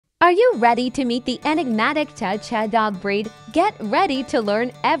Are you ready to meet the enigmatic Chow Chow dog breed? Get ready to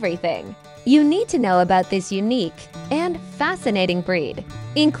learn everything you need to know about this unique and fascinating breed,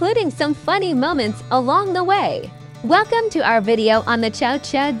 including some funny moments along the way. Welcome to our video on the Chow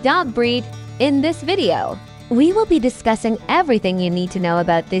Chow dog breed. In this video, we will be discussing everything you need to know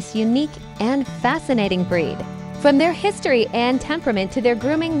about this unique and fascinating breed, from their history and temperament to their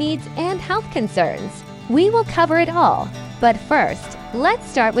grooming needs and health concerns. We will cover it all. But first, let's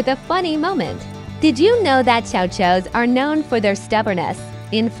start with a funny moment. Did you know that Chow Chows are known for their stubbornness?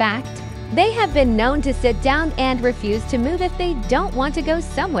 In fact, they have been known to sit down and refuse to move if they don't want to go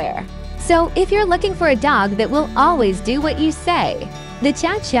somewhere. So if you're looking for a dog that will always do what you say, the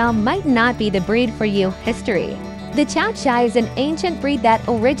Chow Chow might not be the breed for you. History. The Chow Chow is an ancient breed that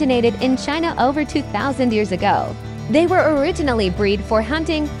originated in China over 2,000 years ago. They were originally bred for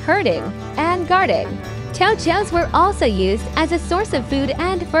hunting, herding, and guarding. Chow Chows were also used as a source of food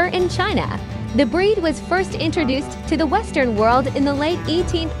and fur in China. The breed was first introduced to the Western world in the late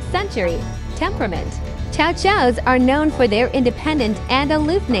 18th century. Temperament. Chow Chows are known for their independent and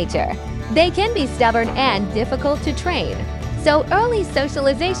aloof nature. They can be stubborn and difficult to train, so early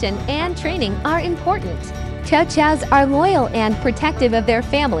socialization and training are important. Chow Chows are loyal and protective of their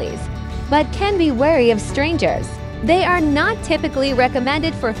families, but can be wary of strangers. They are not typically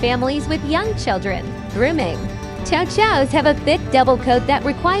recommended for families with young children. Grooming. Chow Chows have a thick double coat that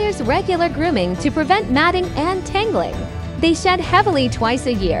requires regular grooming to prevent matting and tangling. They shed heavily twice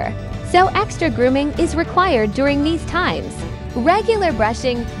a year, so extra grooming is required during these times. Regular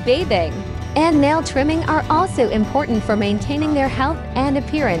brushing, bathing, and nail trimming are also important for maintaining their health and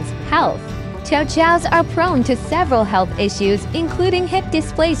appearance. Health. Chow Chows are prone to several health issues, including hip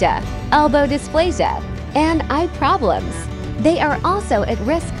dysplasia, elbow dysplasia, and eye problems. They are also at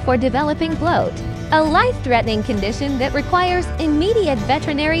risk for developing bloat, a life-threatening condition that requires immediate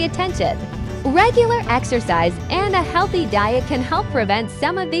veterinary attention. Regular exercise and a healthy diet can help prevent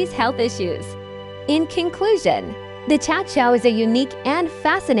some of these health issues. In conclusion, the Chow Chow is a unique and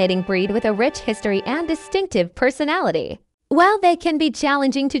fascinating breed with a rich history and distinctive personality. While they can be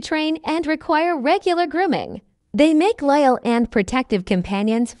challenging to train and require regular grooming, they make loyal and protective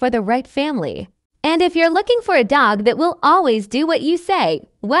companions for the right family. And if you're looking for a dog that will always do what you say,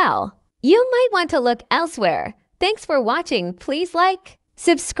 well, you might want to look elsewhere. Thanks for watching. Please like,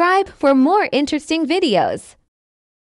 subscribe for more interesting videos.